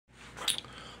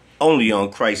Only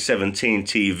on Christ 17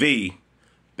 TV.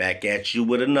 Back at you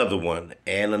with another one,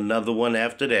 and another one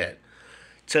after that.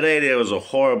 Today there was a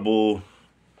horrible,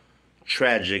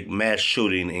 tragic mass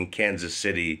shooting in Kansas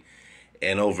City,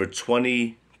 and over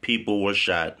 20 people were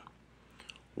shot.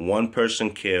 One person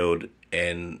killed,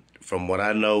 and from what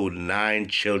I know, 9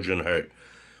 children hurt.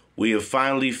 We have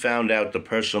finally found out the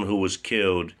person who was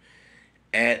killed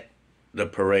at the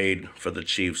parade for the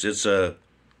Chiefs. It's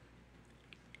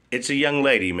a young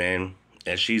lady, man,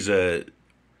 and she's a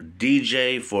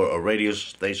DJ for a radio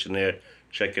station there.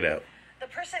 Check it out. The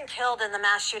person killed in the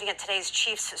mass shooting at today's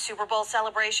Chiefs Super Bowl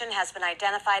celebration has been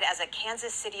identified as a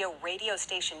Kansas City radio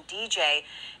station DJ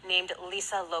named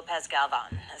Lisa Lopez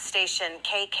Galvan. Station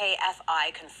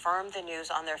KKFI confirmed the news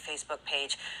on their Facebook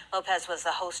page. Lopez was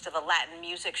the host of a Latin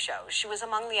music show. She was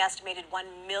among the estimated 1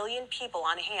 million people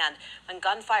on hand when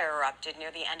gunfire erupted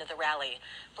near the end of the rally.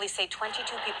 Police say 22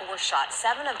 people were shot.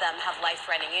 7 of them have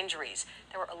life-threatening injuries.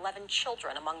 There were 11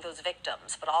 children among those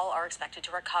victims, but all are expected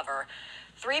to recover.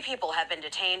 3 people have been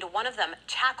detained, one of them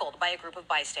tackled by a group of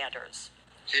bystanders.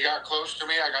 He got close to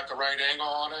me. I got the right angle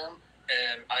on him,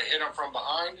 and I hit him from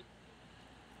behind.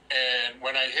 And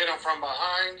when I hit him from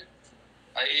behind,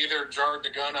 I either jarred the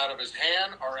gun out of his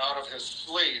hand or out of his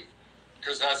sleeve,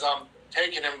 because as I'm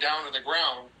taking him down to the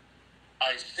ground,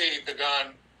 I see the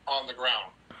gun on the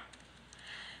ground.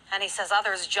 And he says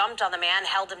others jumped on the man,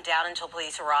 held him down until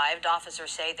police arrived.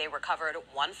 Officers say they recovered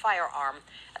 1 firearm.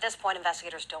 At this point,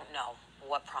 investigators don't know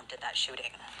what prompted that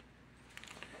shooting.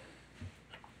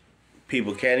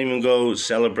 People can't even go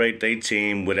celebrate their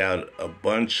team without a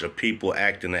bunch of people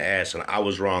acting the ass. And I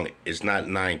was wrong. It's not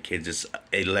 9 kids. It's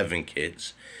 11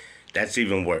 kids. That's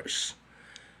even worse.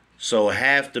 So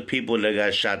half the people that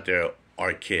got shot there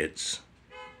are kids.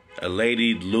 A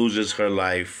lady loses her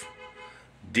life.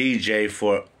 DJ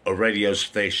for a radio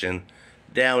station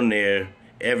down there.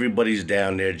 Everybody's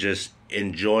down there just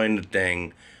enjoying the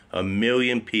thing. 1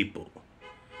 million people.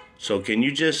 So can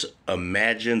you just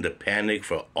imagine the panic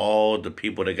for all the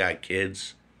people that got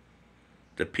kids?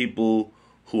 The people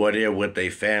who are there with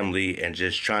their family and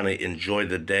just trying to enjoy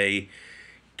the day,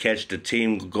 catch the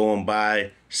team going by,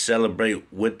 celebrate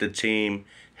with the team,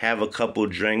 have a couple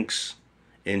drinks,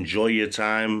 enjoy your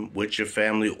time with your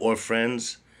family or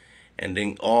friends, and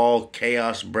then all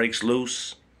chaos breaks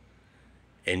loose,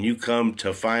 and you come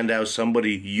to find out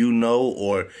somebody you know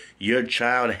or your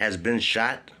child has been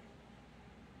shot.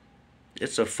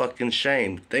 It's a fucking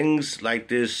shame. Things like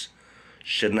this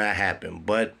should not happen,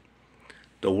 but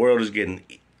the world is getting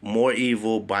more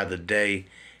evil by the day,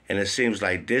 and it seems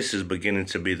like this is beginning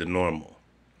to be the normal.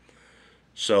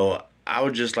 So I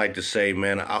would just like to say,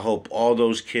 man, I hope all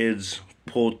those kids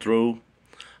pull through.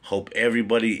 Hope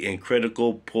everybody in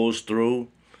critical pulls through.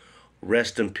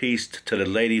 Rest in peace to the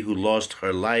lady who lost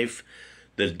her life,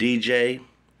 the DJ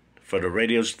for the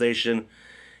radio station.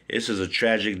 This is a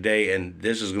tragic day, and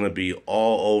this is going to be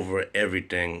all over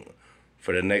everything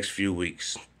for the next few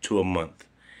weeks to a month.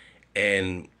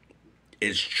 And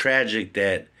it's tragic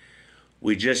that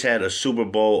we just had a Super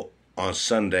Bowl on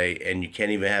Sunday, and you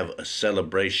can't even have a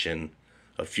celebration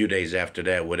a few days after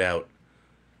that without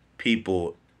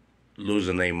people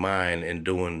losing their mind and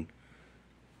doing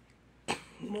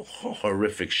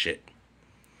horrific shit.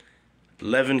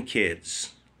 11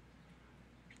 kids.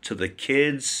 To the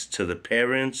kids, to the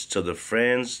parents, to the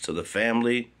friends, to the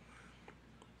family,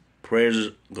 prayers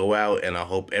go out, and I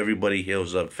hope everybody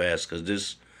heals up fast, because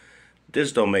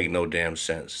this don't make no damn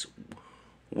sense.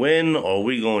 When are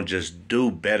we going to just do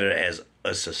better as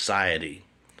a society?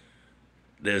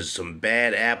 There's some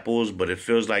bad apples, but it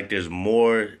feels like there's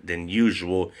more than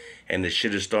usual, and the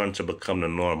shit is starting to become the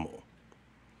normal.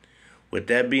 With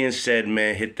that being said,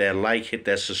 man, hit that like, hit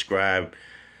that subscribe.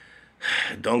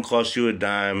 Don't cost you a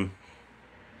dime.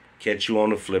 Catch you on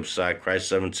the flip side. Christ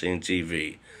 17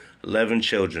 TV. 11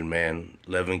 children, man.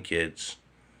 11 kids.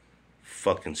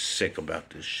 Fucking sick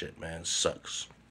about this shit, man. Sucks.